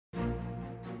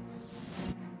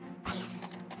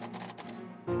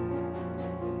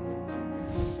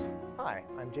Hi,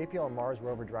 I'm JPL Mars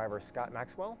Rover driver Scott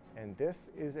Maxwell, and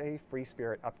this is a Free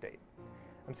Spirit update.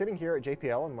 I'm sitting here at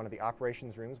JPL in one of the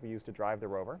operations rooms we use to drive the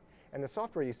rover, and the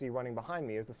software you see running behind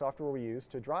me is the software we use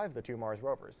to drive the two Mars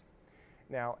rovers.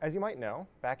 Now, as you might know,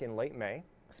 back in late May,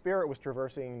 Spirit was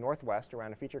traversing northwest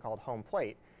around a feature called home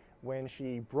plate when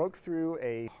she broke through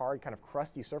a hard, kind of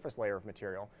crusty surface layer of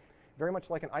material, very much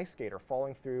like an ice skater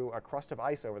falling through a crust of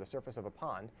ice over the surface of a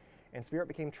pond, and Spirit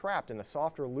became trapped in the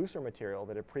softer, looser material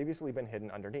that had previously been hidden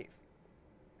underneath.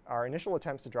 Our initial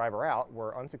attempts to drive her out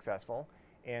were unsuccessful,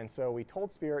 and so we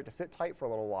told Spirit to sit tight for a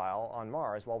little while on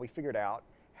Mars while we figured out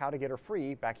how to get her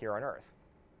free back here on Earth.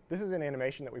 This is an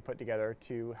animation that we put together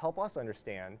to help us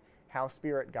understand how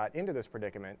Spirit got into this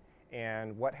predicament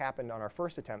and what happened on our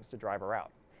first attempts to drive her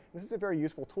out. This is a very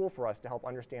useful tool for us to help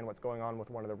understand what's going on with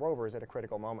one of the rovers at a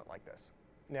critical moment like this.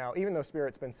 Now, even though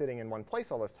Spirit's been sitting in one place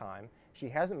all this time, she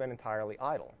hasn't been entirely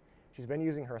idle. She's been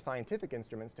using her scientific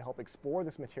instruments to help explore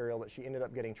this material that she ended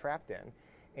up getting trapped in.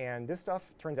 And this stuff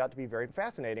turns out to be very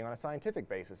fascinating on a scientific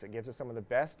basis. It gives us some of the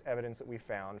best evidence that we've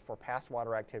found for past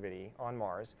water activity on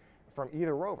Mars from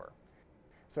either rover.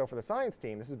 So for the science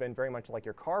team, this has been very much like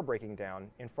your car breaking down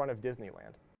in front of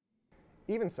Disneyland.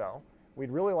 Even so,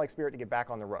 we'd really like Spirit to get back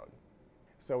on the road.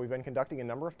 So we've been conducting a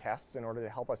number of tests in order to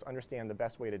help us understand the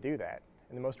best way to do that.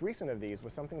 And the most recent of these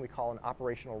was something we call an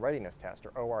operational readiness test,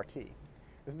 or ORT.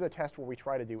 This is a test where we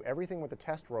try to do everything with the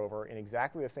test rover in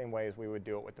exactly the same way as we would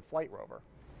do it with the flight rover.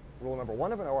 Rule number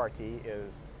one of an ORT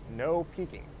is no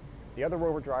peeking. The other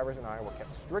rover drivers and I were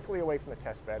kept strictly away from the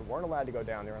test bed, weren't allowed to go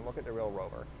down there and look at the real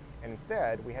rover. And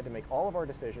instead, we had to make all of our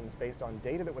decisions based on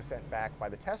data that was sent back by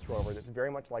the test rover that's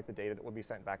very much like the data that would be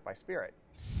sent back by Spirit.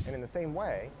 And in the same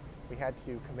way, we had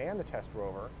to command the test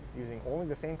rover using only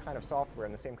the same kind of software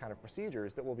and the same kind of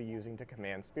procedures that we'll be using to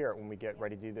command Spirit when we get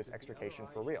ready to do this extrication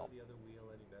for real.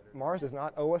 Mars does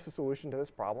not owe us a solution to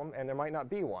this problem, and there might not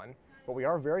be one, but we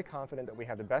are very confident that we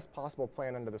have the best possible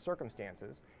plan under the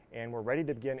circumstances, and we're ready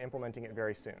to begin implementing it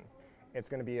very soon. It's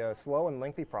going to be a slow and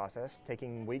lengthy process,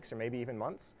 taking weeks or maybe even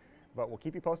months, but we'll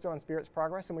keep you posted on Spirit's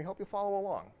progress, and we hope you follow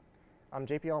along. I'm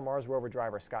JPL Mars Rover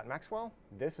driver Scott Maxwell.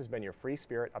 This has been your Free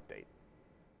Spirit Update.